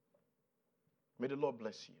May the Lord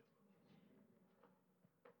bless you.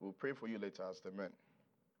 We'll pray for you later as the men.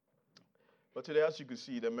 But today, as you can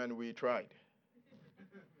see, the men, we tried.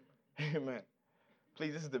 Amen.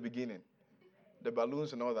 Please, this is the beginning. The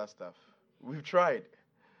balloons and all that stuff. We've tried.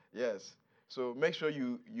 Yes. So make sure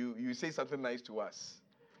you say something nice to us.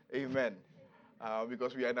 Amen.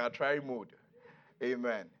 Because we are in our trying mode.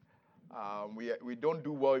 Amen. We don't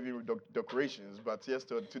do well even with decorations, but yes,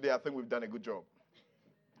 today I think we've done a good job.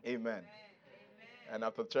 Amen. And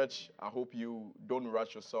after church, I hope you don't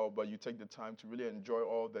rush yourself, but you take the time to really enjoy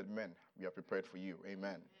all that men we have prepared for you.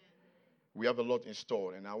 Amen. We have a lot in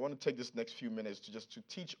store, and I want to take this next few minutes to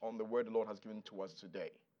teach on the word the Lord has given to us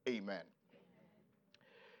today. Amen.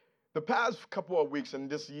 The past couple of weeks and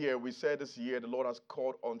this year, we said this year the Lord has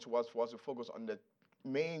called on to us for us to focus on the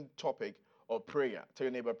main topic of prayer. Tell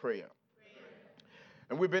your neighbor prayer.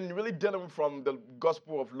 And we've been really dealing from the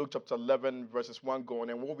Gospel of Luke chapter 11 verses 1 going.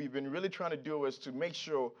 And what we've been really trying to do is to make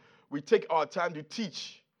sure we take our time to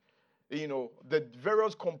teach, the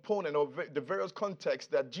various components or the various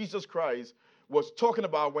contexts that Jesus Christ was talking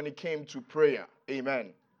about when it came to prayer.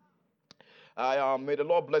 Amen. May the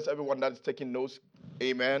Lord bless everyone that is taking notes.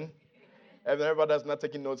 Amen. And everybody that's not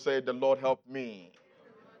taking notes, say, the Lord help me.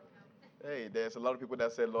 Hey, there's a lot of people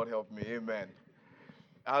that say, Lord help me. Amen.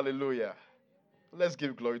 Hallelujah. Let's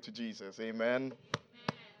give glory to Jesus. Amen.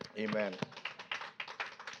 Amen.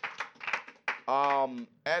 And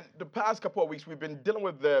the past couple of weeks, we've been dealing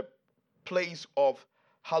with the place of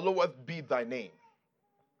hallowed be thy name.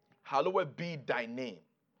 Hallowed be thy name.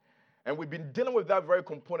 And we've been dealing with that very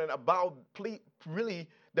component about really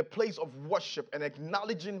the place of worship and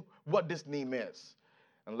acknowledging what this name is.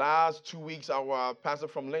 And last 2 weeks, our pastor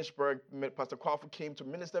from Lynchburg, Pastor Kwame, came to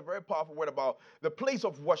minister a very powerful word about the place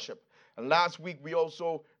of worship. And last week, we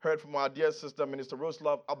also heard from our dear sister, Minister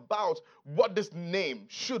Roselove, about what this name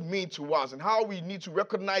should mean to us and how we need to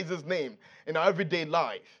recognize this name in our everyday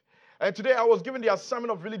life. And today, I was given the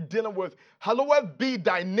assignment of really dealing with hallowed be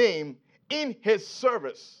thy name in his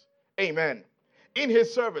service. Amen. In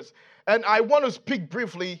his service. And I want to speak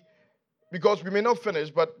briefly, because we may not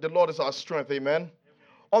finish, but the Lord is our strength. Amen.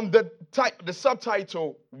 On the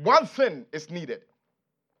subtitle, one thing is needed.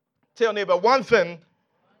 Tell your neighbor, one thing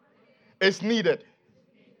is needed.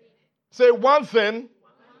 Say, one thing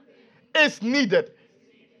is needed.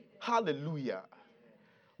 Hallelujah.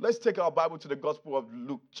 Let's take our Bible to the Gospel of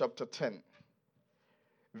Luke chapter 10,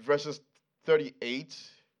 verses 38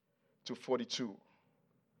 to 42.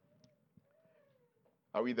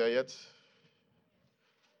 Are we there yet?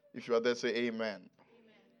 If you are there, say amen.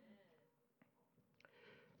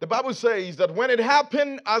 The Bible says that when it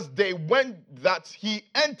happened as they went, that he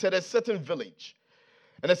entered a certain village,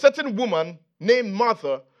 and a certain woman named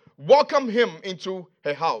Martha welcomed him into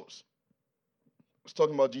her house. It's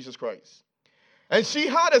talking about Jesus Christ. And she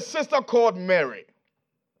had a sister called Mary,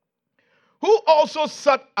 who also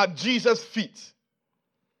sat at Jesus' feet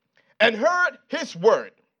and heard his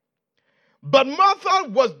word. But Martha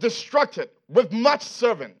was distracted with much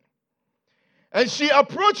serving. And she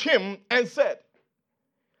approached him and said,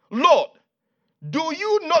 Lord, do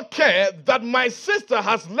you not care that my sister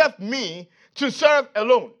has left me to serve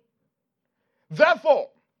alone? Therefore,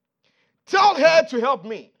 tell her to help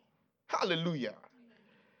me. Hallelujah.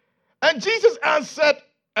 And Jesus answered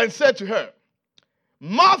and said to her,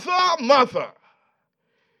 Martha, Martha,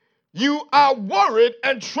 you are worried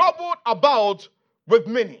and troubled about with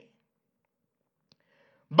many.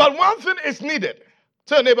 But one thing is needed.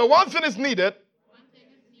 Tell your neighbor, one thing is needed.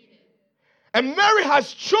 And Mary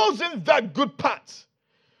has chosen that good part,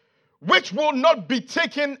 which will not be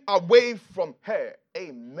taken away from her.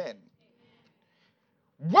 Amen.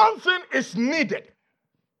 One thing is needed,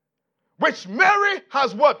 which Mary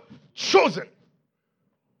has what? Chosen.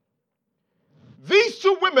 These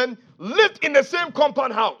two women lived in the same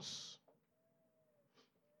compound house.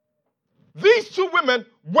 These two women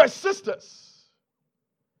were sisters.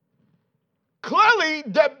 Clearly,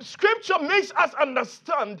 the scripture makes us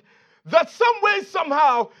understand that some way,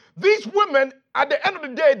 somehow, these women, at the end of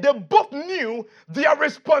the day, they both knew their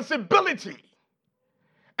responsibility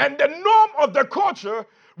and the norm of the culture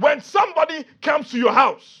when somebody comes to your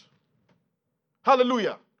house.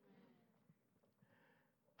 Hallelujah.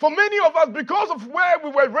 For many of us, because of where we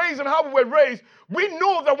were raised and how we were raised, we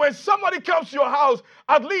know that when somebody comes to your house,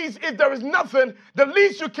 at least if there is nothing, the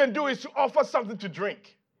least you can do is to offer something to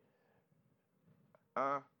drink.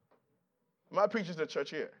 Am I preaching to the church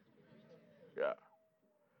here? Yeah.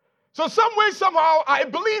 So some way, somehow, I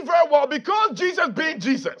believe very well, because Jesus being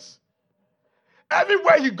Jesus,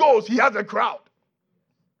 everywhere he goes, he has a crowd.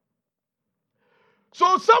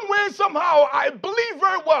 So some way, somehow, I believe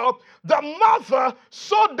very well that Martha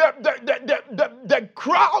saw the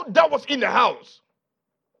crowd that was in the house.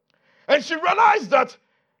 And she realized that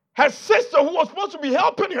her sister, who was supposed to be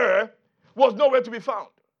helping her, was nowhere to be found.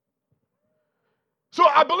 So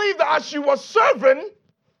I believe that as she was serving,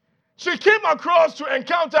 she came across to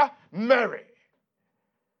encounter Mary.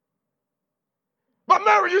 But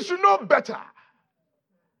Mary, you should know better.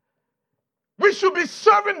 We should be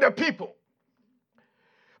serving the people.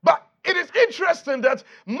 But it is interesting that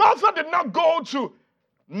Martha did not go to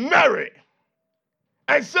Mary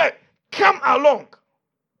and said, come along.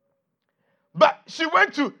 But she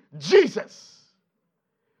went to Jesus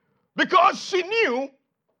because she knew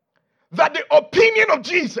that the opinion of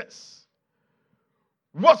Jesus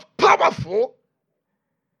was powerful,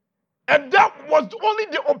 and that was only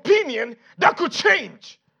the opinion that could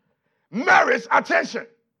change Mary's attention.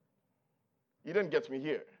 You didn't get me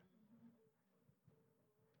here.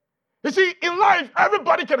 You see, in life,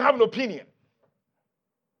 everybody can have an opinion.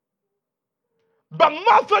 But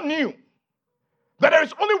Martha knew that there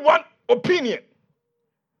is only one opinion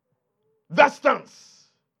that stands.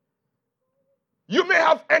 You may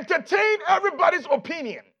have entertained everybody's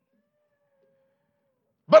opinion.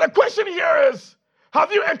 But the question here is,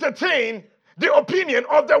 have you entertained the opinion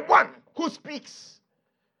of the one who speaks?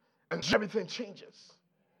 And everything changes.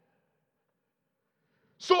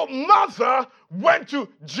 So Martha went to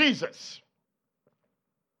Jesus.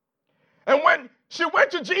 And when she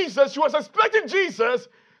went to Jesus, she was expecting Jesus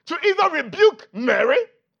to either rebuke Mary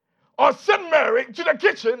or send Mary to the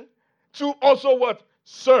kitchen to also what?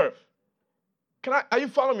 Serve. Are you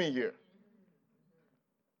following me here?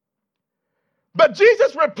 But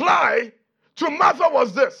Jesus' reply to Martha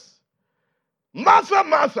was this: Martha,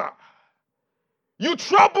 Martha, you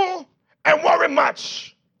trouble and worry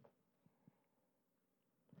much.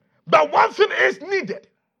 But one thing is needed.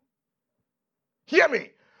 Hear me.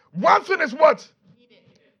 One thing is what? Needed.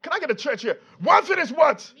 Can I get a church here? One thing is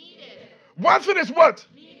what? Needed. One thing is what?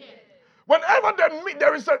 Needed. Whenever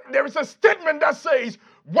there is a statement that says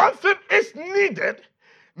one thing is needed,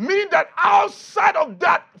 meaning that outside of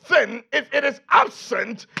that thing, if it is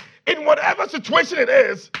absent in whatever situation it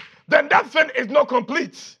is, then that thing is not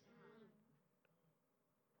complete.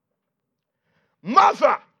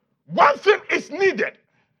 Martha, one thing is needed.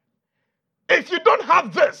 If you don't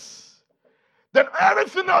have this, then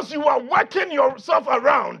everything else you are working yourself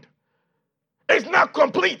around is not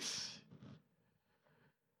complete.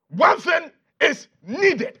 One thing is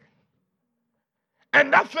needed.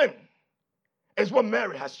 And that thing is what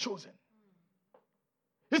Mary has chosen.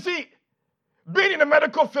 You see, being in the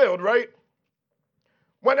medical field, right?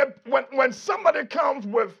 When somebody comes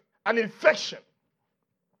with an infection,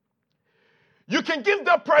 you can give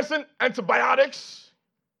that person antibiotics,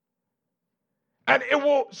 and it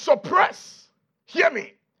will suppress, hear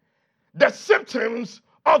me, the symptoms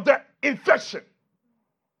of the infection.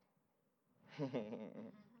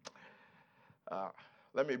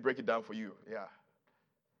 Let me break it down for you. Yeah.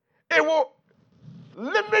 It will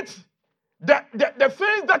limit the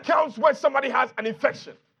things that counts when somebody has an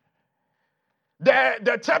infection.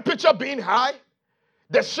 The temperature being high,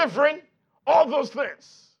 the shivering, all those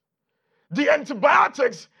things. The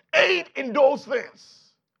antibiotics aid in those things.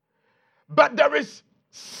 But there is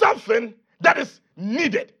something that is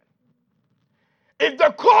needed. If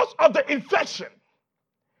the cause of the infection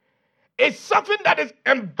is something that is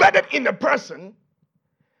embedded in the person,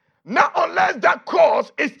 not unless that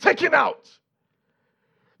cause is taken out,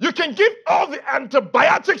 you can give all the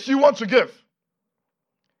antibiotics you want to give.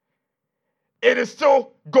 It is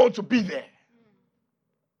still going to be there.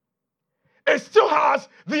 It still has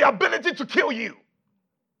the ability to kill you.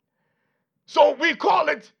 So we call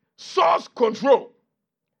it source control.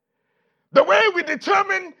 The way we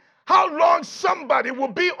determine how long somebody will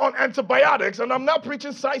be on antibiotics, and I'm not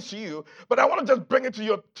preaching science to you, but I want to just bring it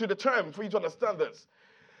to the term for you to understand this.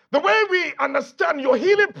 The way we understand your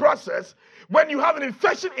healing process when you have an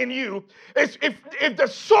infection in you is if the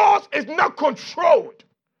source is not controlled,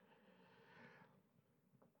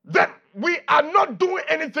 then we are not doing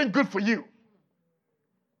anything good for you.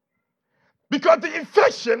 Because the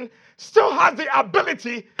infection still has the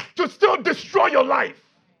ability to still destroy your life.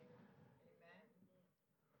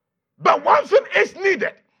 But one thing is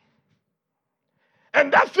needed.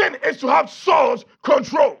 And that thing is to have source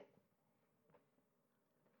control.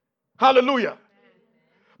 Hallelujah.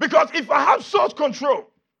 Because if I have source control,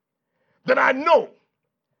 then I know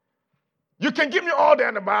you can give me all the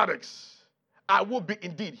antibiotics. I will be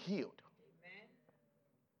indeed healed.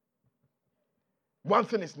 One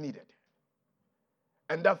thing is needed.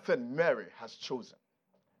 And that thing Mary has chosen.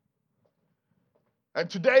 And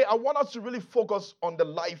today, I want us to really focus on the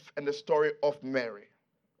life and the story of Mary.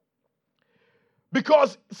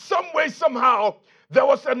 Because some way, somehow, there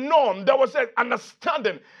was a norm, there was an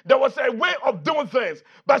understanding, there was a way of doing things.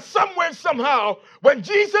 But some way, somehow, when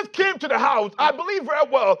Jesus came to the house, I believe very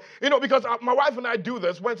well, because my wife and I do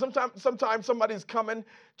this. When sometimes somebody's coming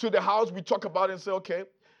to the house, we talk about it and say, okay,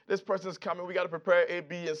 this person's coming, we got to prepare A,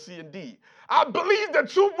 B, and C, and D. I believe the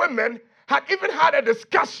two women had even had a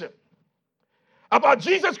discussion about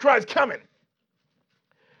Jesus Christ coming.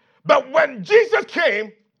 But when Jesus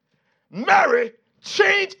came, Mary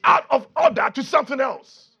changed out of order to something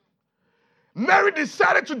else. Mary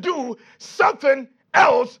decided to do something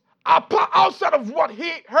else outside of what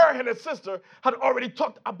her and her sister had already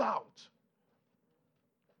talked about.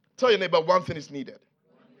 Tell your neighbor, one thing is needed.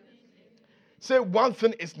 Say, one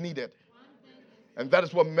thing is needed. And that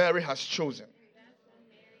is what Mary has chosen.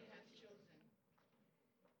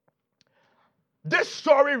 This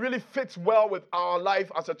story really fits well with our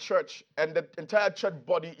life as a church and the entire church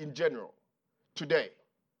body in general today.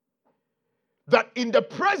 That in the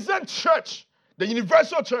present church, the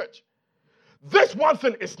universal church, this one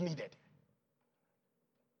thing is needed.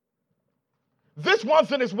 This one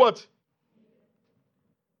thing is what?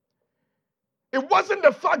 It wasn't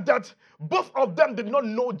the fact that both of them did not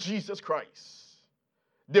know Jesus Christ.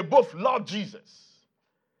 They both loved Jesus.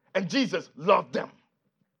 And Jesus loved them.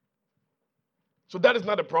 So that is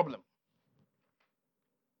not a problem.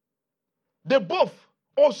 They both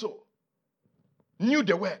also knew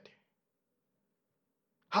the word.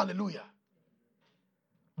 Hallelujah.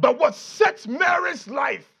 But what sets Mary's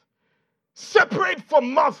life separate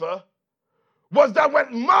from Martha was that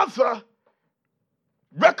when Martha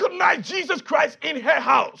recognized Jesus Christ in her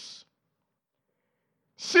house,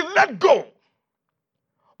 she let go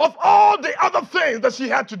of all the other things that she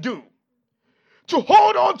had to do to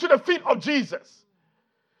hold on to the feet of Jesus.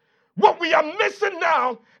 What we are missing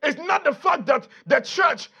now is not the fact that the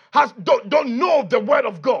church don't know the word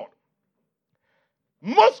of God.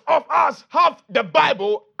 Most of us have the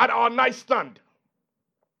Bible at our nightstand.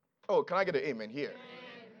 Oh, can I get an amen here?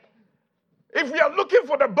 If we are looking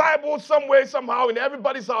for the Bible somewhere, somehow, in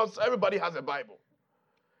everybody's house, everybody has a Bible.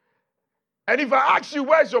 And if I ask you,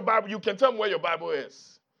 where's your Bible, you can tell me where your Bible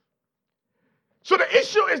is. So the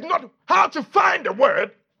issue is not how to find the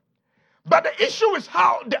word, but the issue is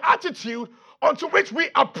how the attitude onto which we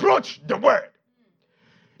approach the word.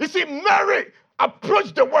 You see, Mary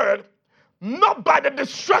approached the word not by the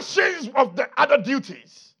distractions of the other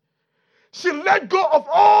duties. She let go of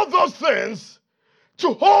all those things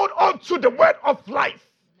to hold on to the word of life.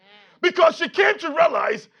 Because she came to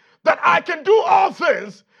realize that I can do all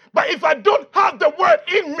things, but if I don't have the word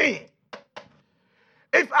in me,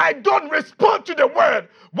 if I don't respond to the word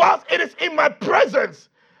whilst it is in my presence,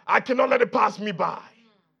 I cannot let it pass me by.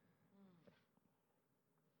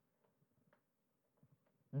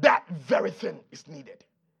 That very thing is needed.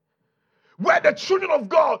 Where the children of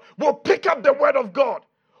God will pick up the word of God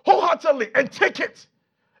wholeheartedly and take it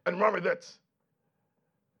and run with it.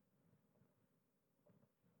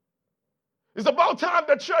 It's about time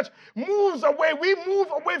the church moves away. We move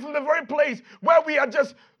away from the very place where we are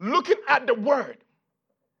just looking at the word,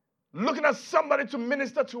 looking at somebody to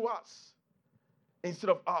minister to us, instead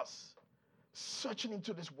of us searching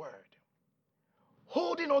into this word,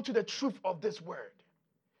 holding on to the truth of this word,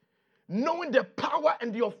 knowing the power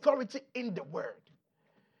and the authority in the word.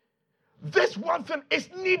 This one thing is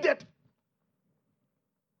needed.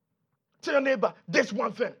 Tell your neighbor, this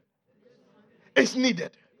one thing is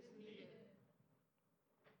needed.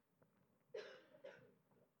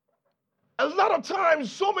 A lot of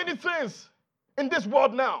times, so many things in this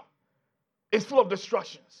world now is full of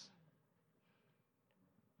distractions.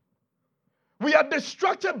 We are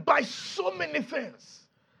distracted by so many things.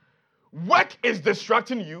 Work is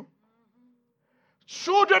distracting you.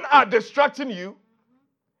 Children are distracting you.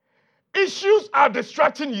 Issues are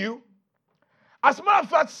distracting you. As a matter of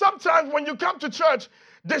fact, sometimes when you come to church,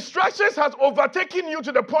 distractions has overtaken you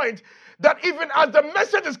to the point that even as the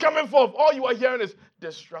message is coming forth, all you are hearing is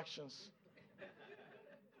distractions.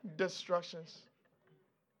 Distractions.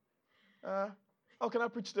 How can I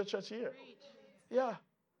preach to the church here? Yeah.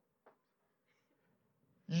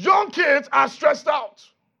 Young kids are stressed out.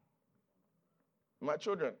 My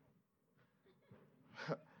children.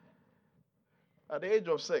 At the age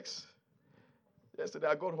of 6, yesterday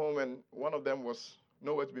I got home and one of them was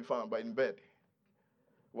nowhere to be found, but in bed.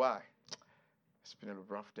 Why? It's been a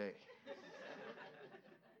rough day.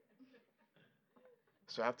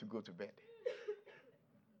 So I have to go to bed.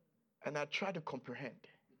 And I try to comprehend.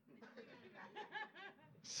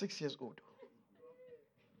 6 years old.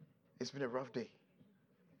 It's been a rough day.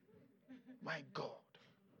 My God.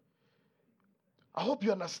 I hope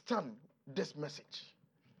you understand this message.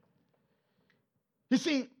 You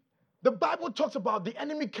see, the Bible talks about the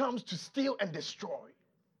enemy comes to steal and destroy.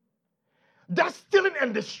 That stealing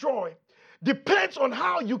and destroy depends on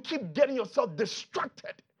how you keep getting yourself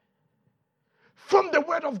distracted from the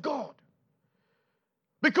word of God.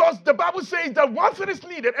 Because the Bible says that one thing is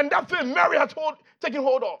needed, and that thing Mary has taken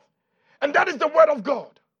hold of. And that is the word of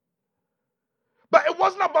God. But it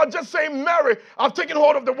wasn't about just saying, Mary, I've taken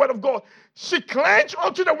hold of the word of God. She clung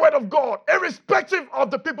onto the word of God, irrespective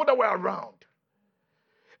of the people that were around.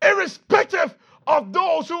 Irrespective of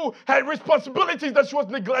those who had responsibilities that she was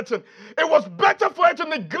neglecting. It was better for her to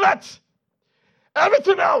neglect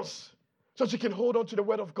everything else so she can hold on to the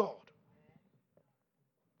word of God.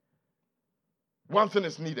 One thing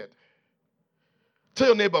is needed. Tell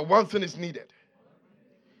your neighbor, one thing is needed.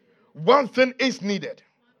 One thing is needed.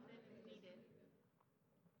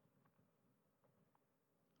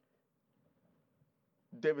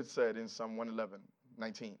 David said in Psalm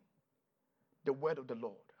 111:19, the word of the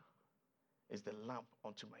Lord is the lamp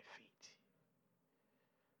unto my feet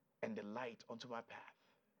and the light unto my path.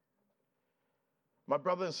 My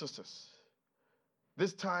brothers and sisters,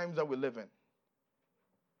 this time that we live in,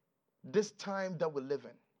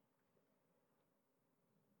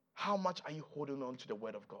 how much are you holding on to the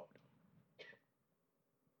word of God?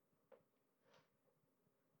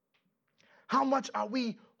 How much are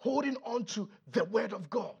we holding on to the word of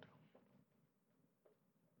God?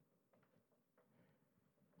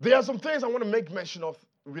 There are some things I want to make mention of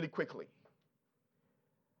really quickly.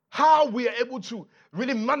 How we are able to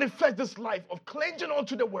really manifest this life of clinging on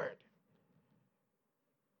to the word.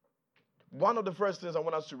 One of the first things I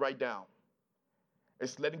want us to write down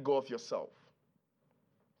is letting go of yourself.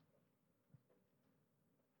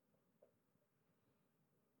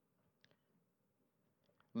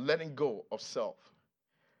 Letting go of self.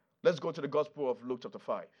 Let's go to the Gospel of Luke chapter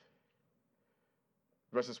 5,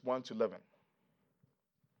 verses 1 to 11.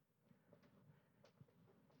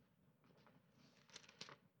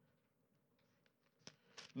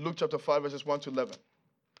 Luke chapter 5, verses 1 to 11.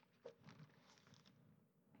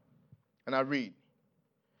 And I read.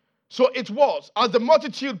 So it was, as the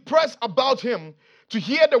multitude pressed about him to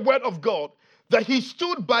hear the word of God, that he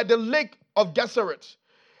stood by the lake of Gennesaret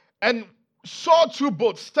and saw two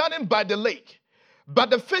boats standing by the lake. But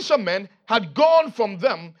the fishermen had gone from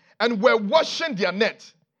them and were washing their net.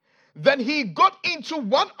 Then he got into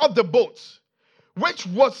one of the boats, which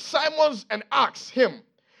was Simon's, and asked him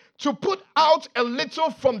to put out a little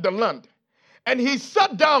from the land. And he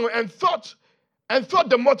sat down and thought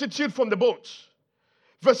the multitude from the boat.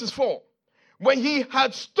 Verses 4. When he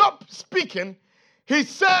had stopped speaking, he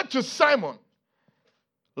said to Simon,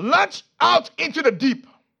 launch out into the deep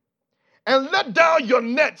and let down your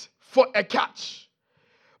net for a catch.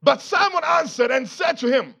 But Simon answered and said to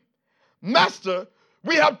him, Master,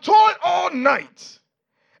 we have toiled all night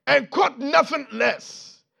and caught nothing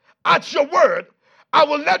less. At your word, I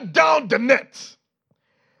will let down the net.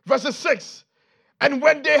 Verses 6. And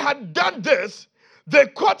when they had done this, they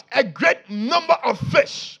caught a great number of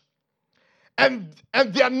fish, and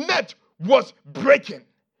their net was breaking.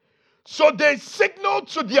 So they signaled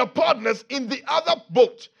to their partners in the other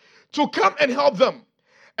boat to come and help them.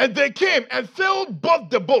 And they came and filled both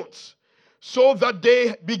the boats, so that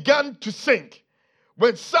they began to sink.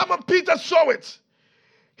 When Simon Peter saw it,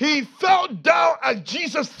 he fell down at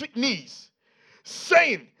Jesus' knees,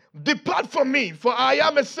 saying, depart from me, for I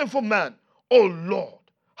am a sinful man, O Lord.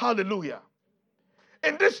 Hallelujah.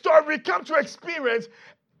 In this story, we come to experience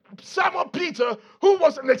Simon Peter, who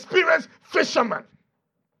was an experienced fisherman.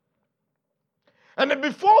 And then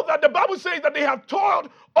before that, the Bible says that they had toiled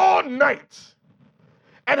all night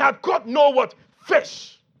and had caught no what?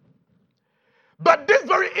 Fish. But this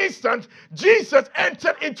very instant, Jesus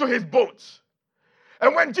entered into his boat.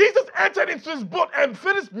 And when Jesus entered into his boat and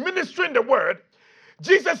finished ministering the word,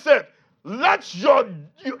 Jesus said, launch your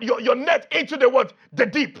net into the what? The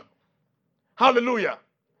deep. Hallelujah.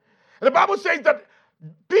 And the Bible says that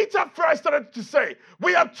Peter first started to say,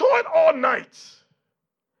 we have toiled all night,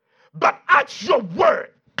 but at your word,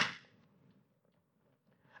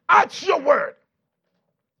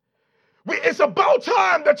 it's about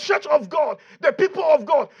time the church of God, the people of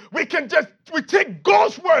God, we take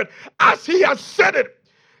God's word as he has said it.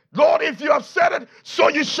 Lord, if you have said it, so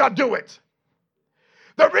you shall do it.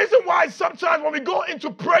 The reason why sometimes when we go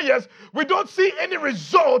into prayers, we don't see any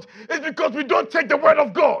result is because we don't take the word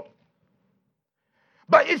of God.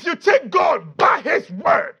 But if you take God by his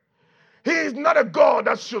word, He is not a God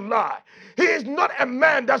that should lie. He is not a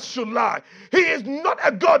man that should lie. He is not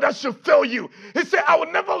a God that should fail you. He said, I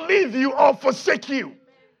will never leave you or forsake you.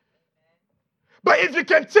 But if you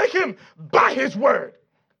can take him by his word.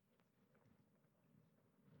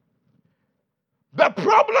 The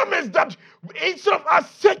problem is that instead of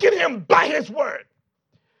us taking him by his word,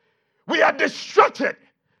 we are distracted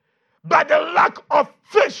by the lack of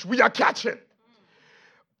fish we are catching.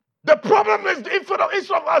 The problem is instead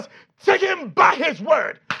of us taking him by his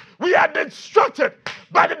word, we are distracted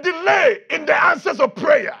by the delay in the answers of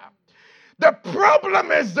prayer. The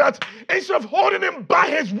problem is that instead of holding him by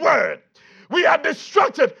his word, we are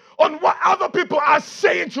distracted on what other people are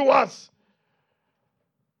saying to us.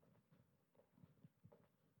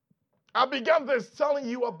 I began this telling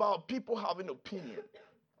you about people having opinion.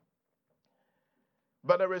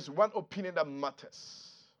 But there is one opinion that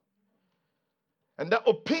matters. And that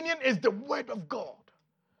opinion is the word of God.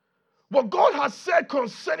 What God has said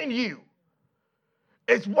concerning you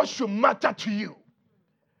is what should matter to you.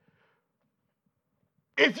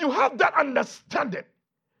 If you have that understanding,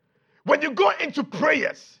 when you go into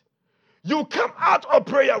prayers, you come out of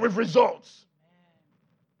prayer with results.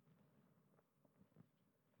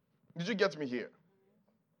 Did you get me here?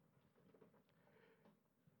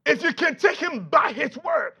 If you can take him by his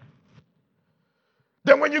word,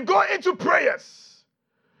 then when you go into prayers,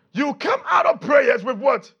 you come out of prayers with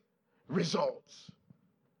what? Results.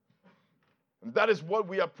 And that is what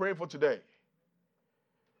we are praying for today.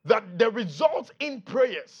 That the results in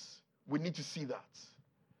prayers, we need to see that.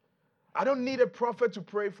 I don't need a prophet to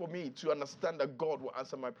pray for me to understand that God will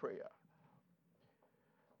answer my prayer.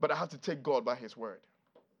 But I have to take God by his word.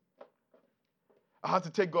 I have to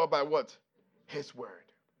take God by what? His word.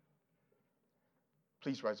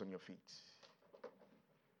 Please rise on your feet.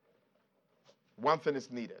 One thing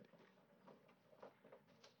is needed.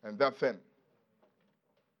 And that thing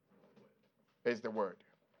is the word.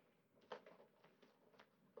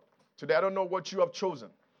 Today, I don't know what you have chosen.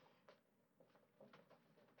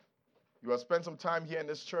 You have spent some time here in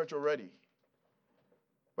this church already.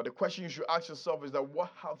 But the question you should ask yourself is that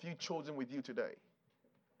what have you chosen with you today?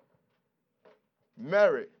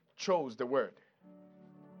 Mary chose the word.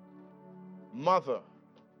 Martha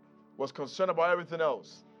was concerned about everything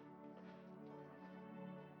else.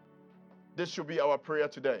 This should be our prayer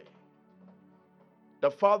today.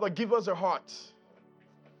 The Father, give us a heart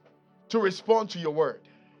to respond to your word.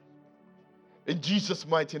 In Jesus'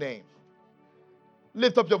 mighty name.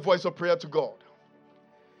 Lift up your voice of prayer to God.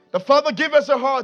 The Father, give us a heart